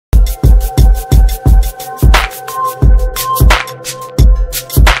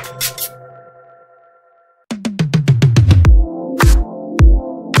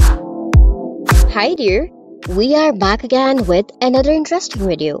Hi dear, we are back again with another interesting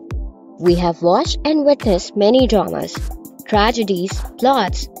video. We have watched and witnessed many dramas, tragedies,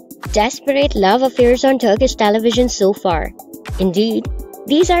 plots, desperate love affairs on Turkish television so far. Indeed,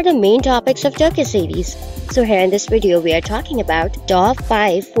 these are the main topics of Turkish series. So here in this video we are talking about top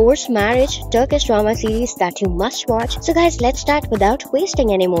 5 forced marriage Turkish drama series that you must watch. So guys, let's start without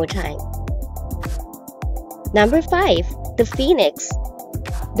wasting any more time. Number 5. The Phoenix.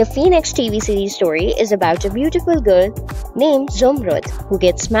 The Phoenix TV series story is about a beautiful girl named Zumrud who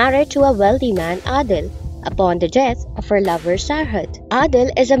gets married to a wealthy man Adil upon the death of her lover Sarhat. Adil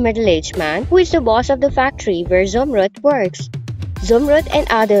is a middle-aged man who is the boss of the factory where Zumrud works. Zumrud and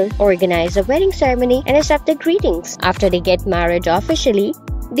Adil organize a wedding ceremony and accept the greetings. After they get married officially,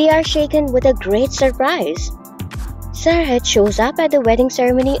 they are shaken with a great surprise. Sarhat shows up at the wedding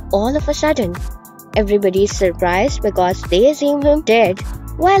ceremony all of a sudden. Everybody is surprised because they assume him dead.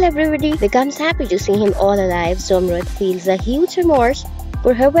 While everybody becomes happy to see him all alive, Zumrud feels a huge remorse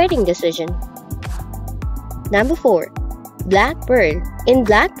for her wedding decision. Number 4. Black Pearl. In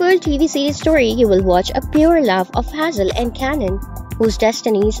Black Pearl TV series story, you will watch a pure love of Hazel and Canon, whose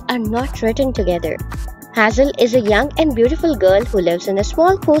destinies are not written together. Hazel is a young and beautiful girl who lives in a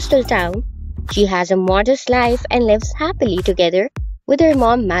small coastal town. She has a modest life and lives happily together with her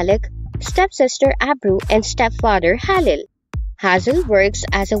mom Malik, stepsister Abru, and stepfather Halil. Hazel works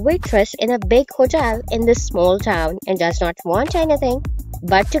as a waitress in a big hotel in this small town and does not want anything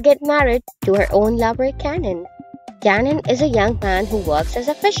but to get married to her own lover Canon. Canon is a young man who works as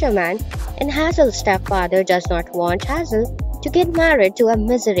a fisherman, and Hazel's stepfather does not want Hazel to get married to a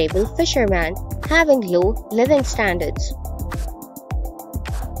miserable fisherman having low living standards.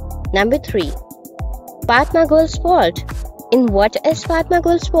 Number 3. Fatma Gul's Fault. In What is Fatma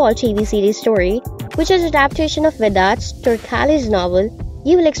Gul's Fault TV series story, which is adaptation of Vedat's Turkali's novel,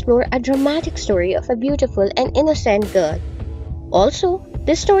 you will explore a dramatic story of a beautiful and innocent girl. Also,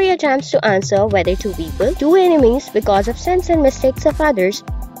 this story attempts to answer whether two people, two enemies because of sins and mistakes of others,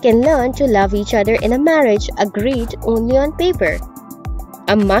 can learn to love each other in a marriage agreed only on paper.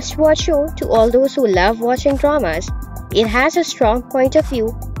 A must-watch show to all those who love watching dramas. It has a strong point of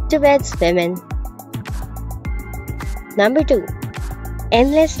view towards women. Number 2.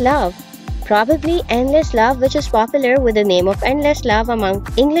 Endless Love. Probably Endless Love, which is popular with the name of Endless Love among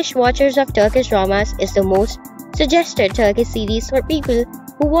English watchers of Turkish dramas, is the most suggested Turkish series for people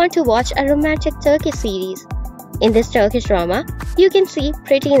who want to watch a romantic Turkish series. In this Turkish drama, you can see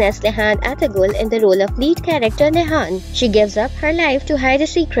pretty Neslihan Atagul in the role of lead character Nehan. She gives up her life to hide a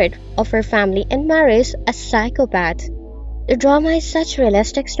secret of her family and marries a psychopath. The drama is such a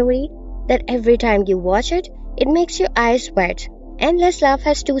realistic story that every time you watch it, it makes your eyes wet. Endless Love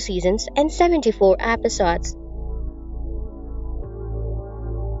has 2 seasons and 74 episodes.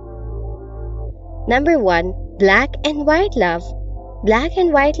 Number 1. Black and White Love. Black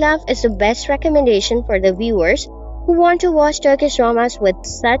and White Love is the best recommendation for the viewers who want to watch Turkish dramas with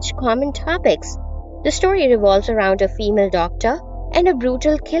such common topics. The story revolves around a female doctor and a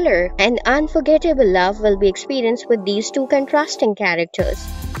brutal killer, and unforgettable love will be experienced with these two contrasting characters.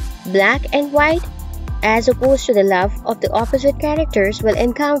 Black and White, as opposed to the love of the opposite characters, will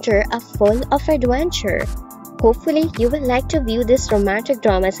encounter a full of adventure. Hopefully, you will like to view this romantic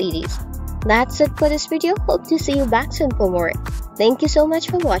drama series. That's it for this video. Hope to see you back soon for more. Thank you so much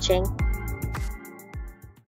for watching.